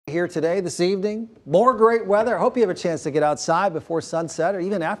Here today, this evening, more great weather. I hope you have a chance to get outside before sunset or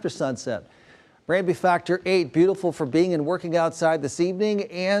even after sunset. Rain factor 8, beautiful for being and working outside this evening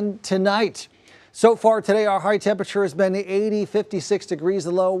and tonight. So far today, our high temperature has been 80, 56 degrees,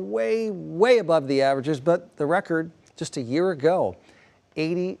 the low, way above the averages, but the record just a year ago,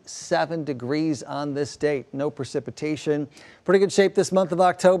 87 degrees on this date. No precipitation. Pretty good shape this month of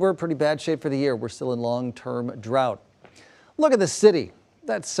October, pretty bad shape for the year. We're still in long-term drought. Look at the city.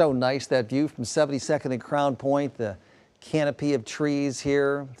 That's so nice, that view from 72nd and Crown Point, the canopy of trees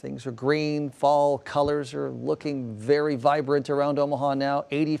here. Things are green, fall colors are looking very vibrant around Omaha now.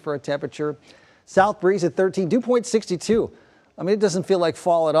 80 for a temperature. South breeze at 13, dew point 62. I mean, it doesn't feel like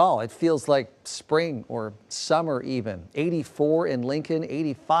fall at all. It feels like spring or summer even. 84 in Lincoln,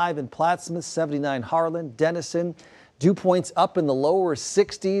 85 in Plattsmouth, 79 Harlan, Denison. Dew points up in the lower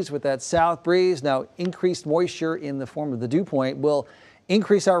 60s with that south breeze. Now, increased moisture in the form of the dew point will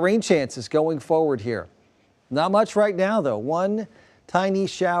increase our rain chances going forward here. Not much right now, though. One tiny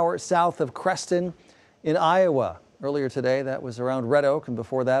shower south of Creston in Iowa. Earlier today, that was around Red Oak, and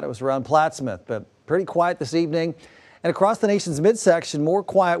before that, it was around Plattsmouth. But pretty quiet this evening. And across the nation's midsection, more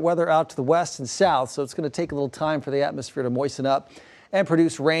quiet weather out to the west and south, so it's going to take a little time for the atmosphere to moisten up and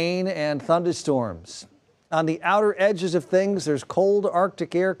produce rain and thunderstorms. On the outer edges of things, there's cold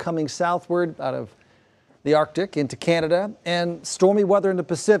Arctic air coming southward out of the Arctic into Canada and stormy weather in the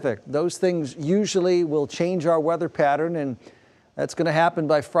Pacific. Those things usually will change our weather pattern, and that's going to happen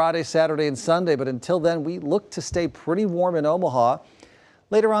by Friday, Saturday, and Sunday. But until then, we look to stay pretty warm in Omaha.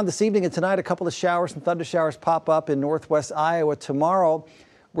 Later on this evening and tonight, a couple of showers and thunder showers pop up in northwest Iowa. Tomorrow,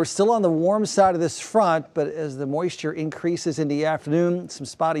 we're still on the warm side of this front, but as the moisture increases in the afternoon, some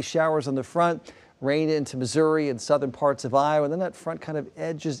spotty showers on the front, rain into Missouri and southern parts of Iowa. Then that front kind of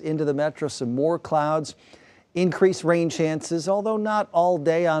edges into the metro. Some more clouds, increased rain chances, although not all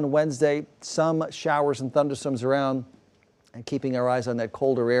day on Wednesday. Some showers and thunderstorms around, and keeping our eyes on that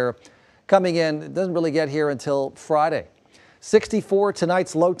colder air coming in. It doesn't really get here until Friday. 64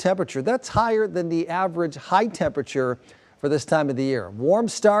 tonight's low temperature. That's higher than the average high temperature for this time of the year. Warm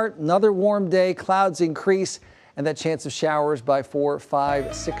start, another warm day, clouds increase, and that chance of showers by 4,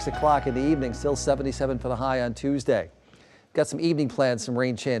 5, 6 o'clock in the evening. Still 77 for the high on Tuesday. Got some evening plans, some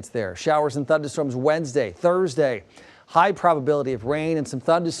rain chance there. Showers and thunderstorms Wednesday, Thursday. High probability of rain and some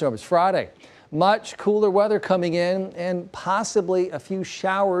thunderstorms Friday. Much cooler weather coming in and possibly a few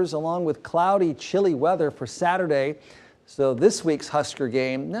showers along with cloudy, chilly weather for Saturday. So this week's Husker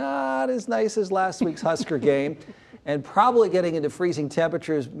game, not as nice as last week's Husker game, and probably getting into freezing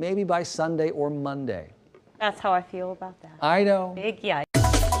temperatures maybe by Sunday or Monday. That's how I feel about that. I know. Big yikes.